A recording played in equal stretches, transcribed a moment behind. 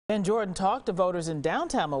Ben Jordan talked to voters in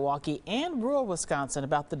downtown Milwaukee and rural Wisconsin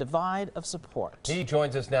about the divide of support. He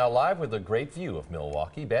joins us now live with a great view of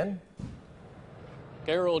Milwaukee. Ben?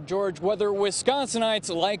 Carol, George, whether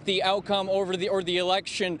Wisconsinites like the outcome over the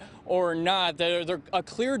election or not, a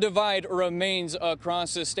clear divide remains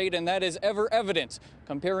across the state, and that is ever evident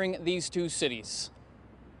comparing these two cities.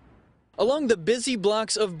 Along the busy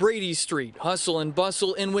blocks of Brady Street, hustle and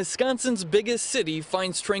bustle in Wisconsin's biggest city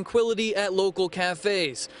finds tranquility at local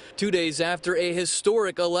cafes. 2 days after a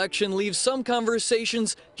historic election leaves some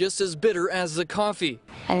conversations just as bitter as the coffee.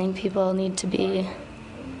 I think people need to be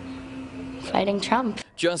fighting Trump.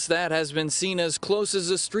 Just that has been seen as close as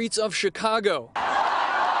the streets of Chicago.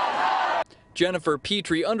 Jennifer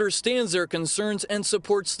Petrie understands their concerns and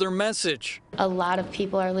supports their message. A lot of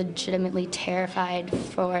people are legitimately terrified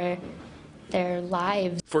for their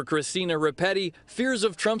lives. For Christina Rapetti, fears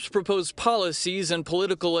of Trump's proposed policies and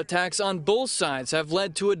political attacks on both sides have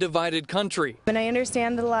led to a divided country. And I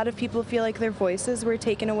understand that a lot of people feel like their voices were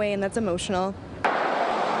taken away, and that's emotional.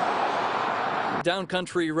 Down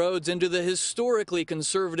country roads into the historically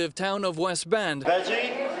conservative town of West Bend.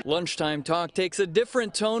 Lunchtime talk takes a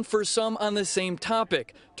different tone for some on the same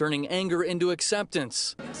topic, turning anger into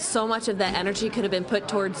acceptance. So much of that energy could have been put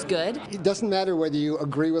towards good. It doesn't matter whether you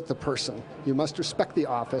agree with the person. You must respect the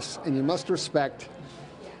office, and you must respect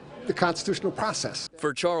the constitutional process.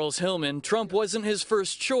 For Charles Hillman, Trump wasn't his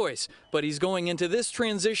first choice, but he's going into this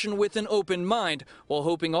transition with an open mind while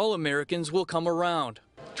hoping all Americans will come around.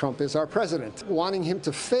 Trump is our president. Wanting him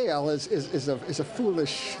to fail is a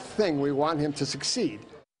foolish thing. We want him to succeed.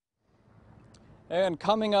 And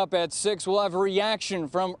coming up at 6, we'll have a reaction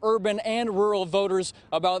from urban and rural voters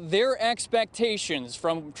about their expectations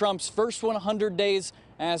from Trump's first 100 days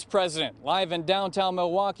as president. Live in downtown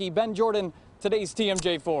Milwaukee, Ben Jordan, today's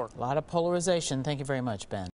TMJ4. A lot of polarization. Thank you very much, Ben.